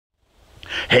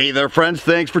Hey there friends,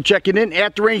 thanks for checking in.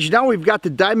 At the range now we've got the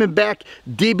Diamondback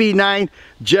DB9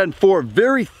 Gen 4.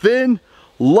 Very thin,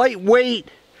 lightweight,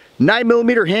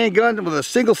 9mm handgun with a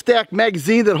single stack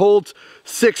magazine that holds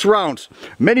 6 rounds.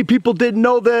 Many people didn't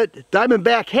know that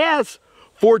Diamondback has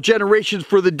 4 generations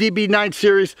for the DB9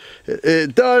 series.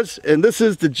 It does, and this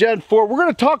is the Gen 4. We're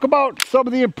going to talk about some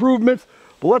of the improvements,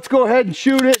 but let's go ahead and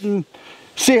shoot it and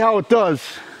see how it does.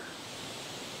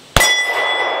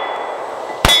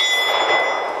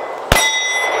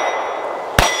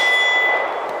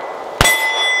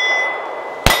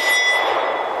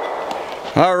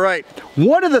 All right,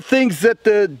 one of the things that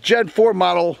the Gen 4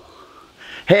 model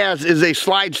has is a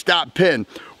slide stop pin,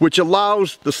 which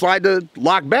allows the slide to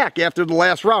lock back after the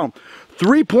last round.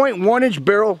 3.1 inch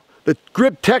barrel, the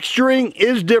grip texturing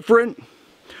is different.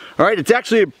 All right, it's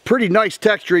actually a pretty nice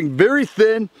texturing, very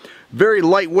thin, very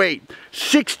lightweight.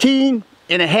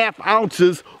 16.5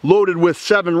 ounces loaded with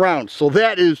 7 rounds, so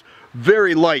that is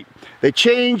very light. They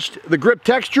changed the grip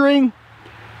texturing,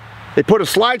 they put a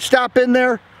slide stop in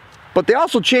there, but they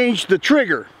also changed the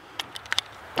trigger.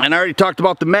 And I already talked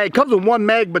about the mag. It comes with 1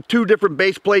 mag but 2 different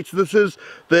base plates. This is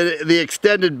the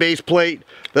extended base plate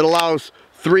that allows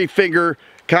 3-finger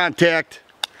contact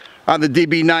on the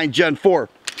DB9 Gen 4.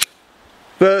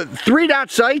 The 3-dot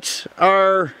sights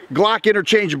are Glock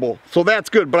interchangeable, so that's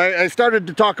good. But I started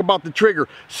to talk about the trigger.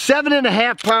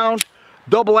 7.5 pound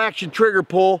double action trigger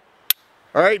pull.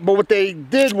 All right, but what they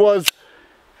did was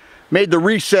made the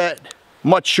reset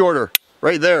much shorter,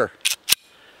 right there.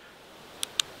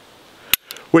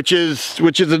 Which is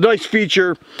a nice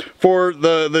feature for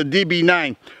the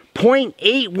DB9.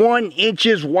 0.81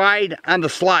 inches wide on the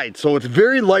slide, so it's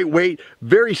very lightweight,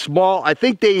 very small. I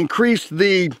think they increased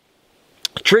the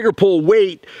trigger pull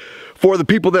weight for the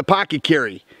people that pocket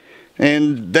carry,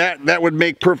 and that would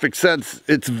make perfect sense.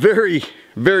 It's very,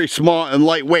 very small and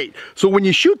lightweight. So when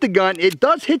you shoot the gun, it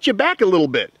does hit you back a little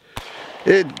bit.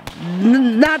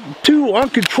 Not too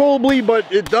uncontrollably, but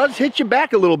it does hit you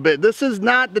back a little bit. This is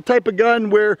not the type of gun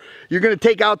where you're going to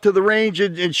take out to the range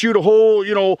and shoot a whole,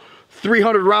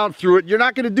 300 rounds through it. You're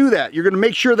not going to do that. You're going to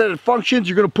make sure that it functions.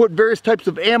 You're going to put various types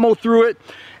of ammo through it,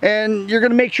 and you're going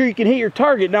to make sure you can hit your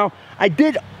target. Now, I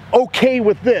did okay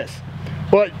with this,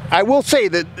 but I will say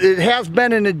that it has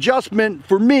been an adjustment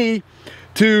for me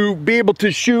to be able to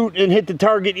shoot and hit the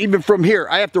target even from here.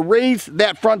 I have to raise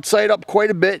that front sight up quite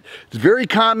a bit. It's very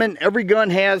common. Every gun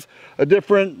has a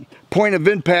different point of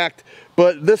impact,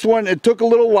 but this one, it took a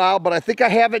little while, but I think I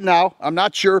have it now. I'm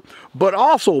not sure. But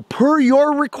also, per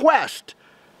your request,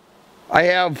 I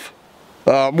have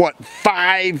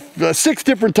 6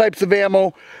 different types of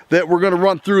ammo that we're going to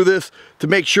run through this to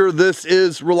make sure this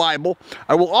is reliable.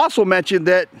 I will also mention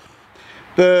that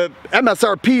the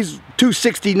MSRP's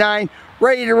 $269,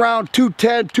 right around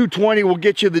 $210, $220 will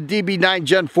get you the DB9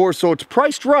 Gen 4, so it's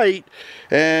priced right,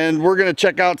 and we're going to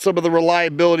check out some of the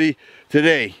reliability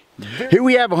today. Here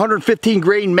we have 115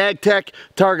 grain MagTech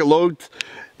target loads.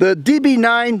 The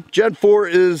DB9 Gen 4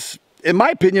 is, in my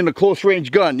opinion, a close range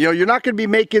gun. You're not going to be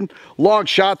making long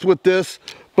shots with this,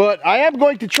 but I am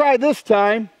going to try this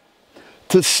time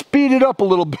to speed it up a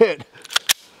little bit.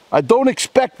 I don't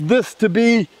expect this to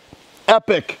be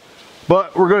epic,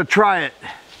 but we're going to try it.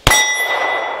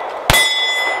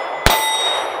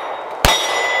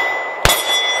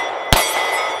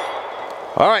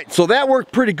 All right, so that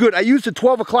worked pretty good. I used a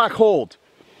 12 o'clock hold.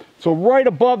 So right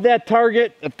above that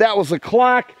target, if that was a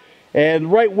clock,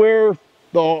 and right where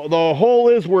the hole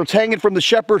is, where it's hanging from the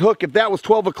shepherd hook, if that was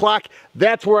 12 o'clock,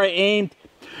 that's where I aimed.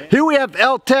 Here we have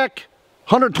L-Tech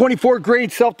 124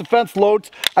 grain self-defense loads.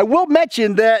 I will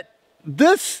mention that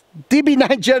this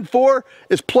DB9 Gen 4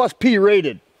 is plus P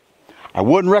rated. I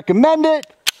wouldn't recommend it,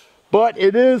 but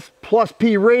it is plus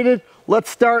P rated. Let's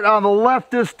start on the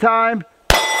left this time.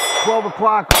 12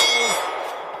 o'clock.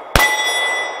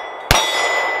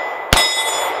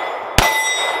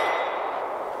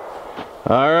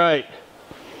 All right.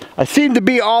 I seem to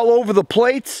be all over the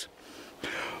plates,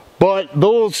 but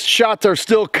those shots are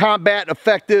still combat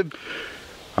effective.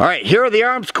 All right, here are the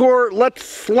arms core. Let's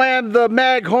slam the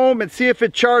mag home and see if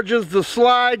it charges the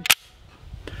slide.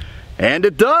 And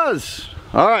it does.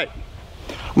 All right.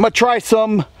 I'm gonna try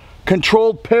some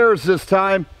controlled pairs this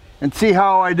time and see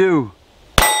how I do.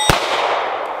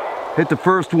 Hit the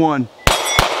first one.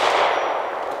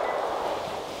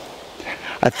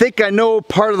 I think I know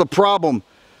part of the problem.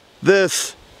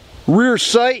 This rear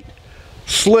sight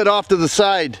slid off to the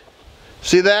side.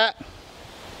 See that?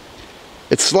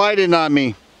 It's sliding on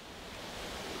me.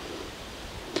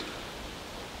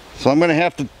 So I'm going to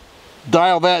have to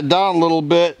dial that down a little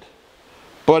bit.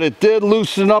 But it did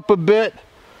loosen up a bit.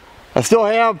 I still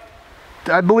have,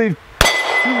 I believe,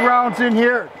 2 rounds in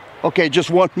here. Okay, just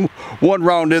one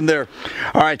round in there.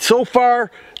 All right, so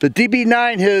far the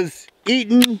DB9 has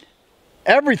eaten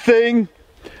everything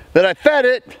that I fed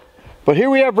it, but here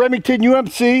we have Remington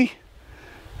UMC.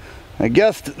 I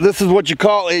guess this is what you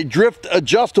call a drift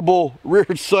adjustable rear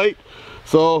sight.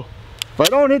 So if I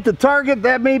don't hit the target,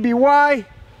 that may be why,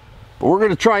 but we're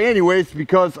gonna try anyways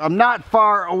because I'm not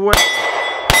far away.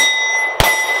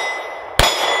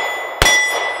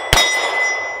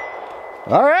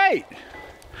 All right,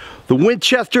 the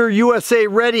Winchester USA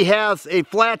Ready has a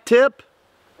flat tip.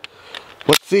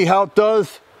 Let's see how it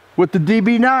does with the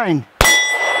DB9.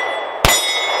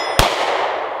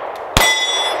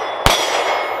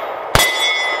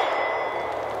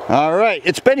 All right,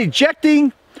 it's been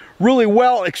ejecting really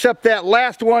well, except that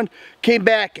last one came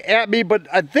back at me, but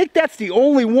I think that's the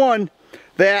only one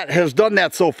that has done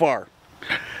that so far.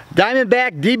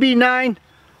 Diamondback DB9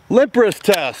 limp wrist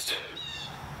test.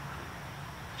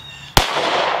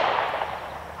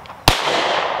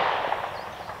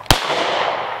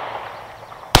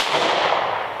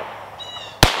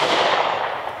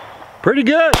 Pretty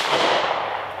good.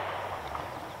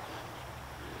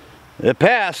 It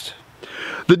passed.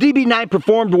 The DB9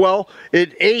 performed well.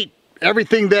 It ate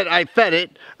everything that I fed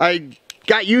it. I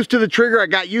got used to the trigger. I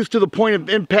got used to the point of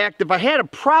impact. If I had a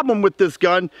problem with this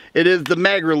gun, it is the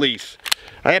mag release.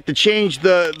 I have to change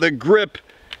the grip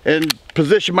and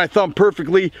position my thumb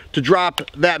perfectly to drop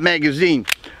that magazine.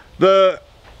 The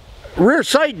rear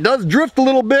sight does drift a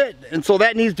little bit, and so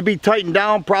that needs to be tightened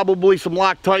down. Probably some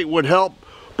Loctite would help.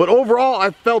 But overall,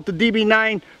 I felt the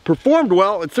DB9 performed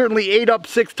well. It certainly ate up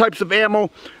 6 types of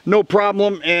ammo, no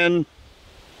problem, and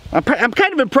I'm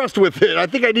kind of impressed with it. I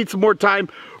think I need some more time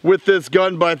with this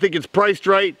gun, but I think it's priced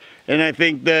right, and I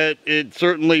think that it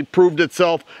certainly proved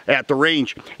itself at the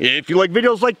range. If you like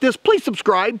videos like this, please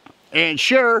subscribe and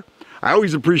share. I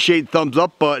always appreciate the thumbs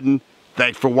up button.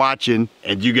 Thanks for watching,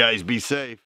 and you guys be safe.